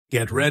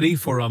Get ready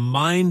for a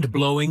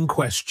mind-blowing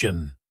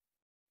question.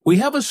 We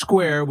have a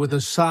square with a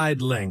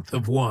side length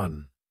of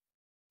 1.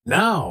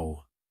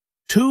 Now,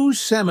 2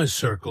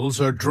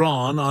 semicircles are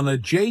drawn on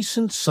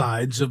adjacent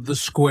sides of the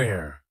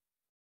square.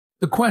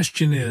 The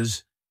question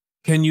is,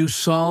 can you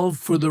solve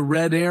for the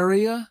red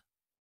area?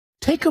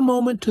 Take a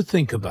moment to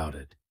think about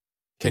it.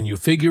 Can you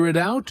figure it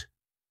out?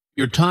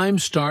 Your time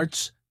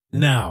starts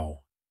now.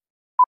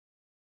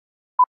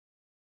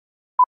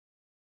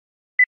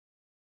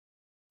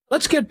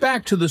 Let's get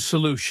back to the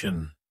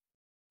solution.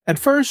 At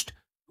first,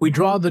 we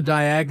draw the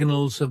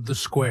diagonals of the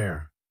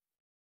square.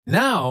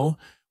 Now,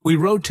 we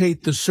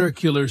rotate the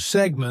circular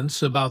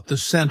segments about the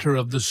center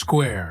of the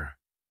square.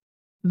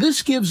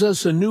 This gives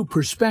us a new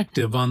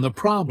perspective on the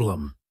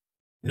problem.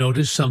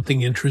 Notice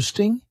something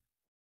interesting?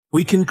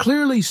 We can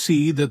clearly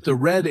see that the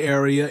red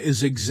area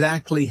is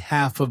exactly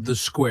half of the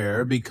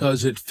square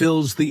because it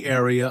fills the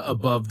area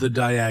above the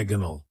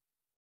diagonal.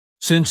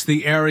 Since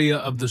the area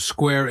of the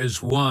square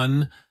is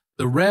 1,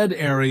 the red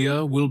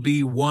area will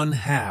be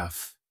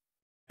 1/2.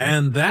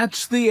 And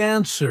that's the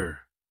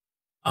answer.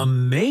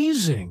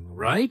 Amazing,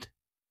 right?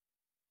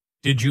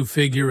 Did you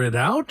figure it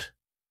out?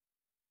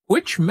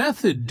 Which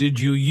method did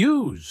you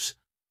use?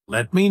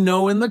 Let me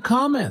know in the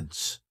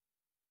comments.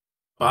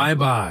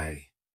 Bye-bye.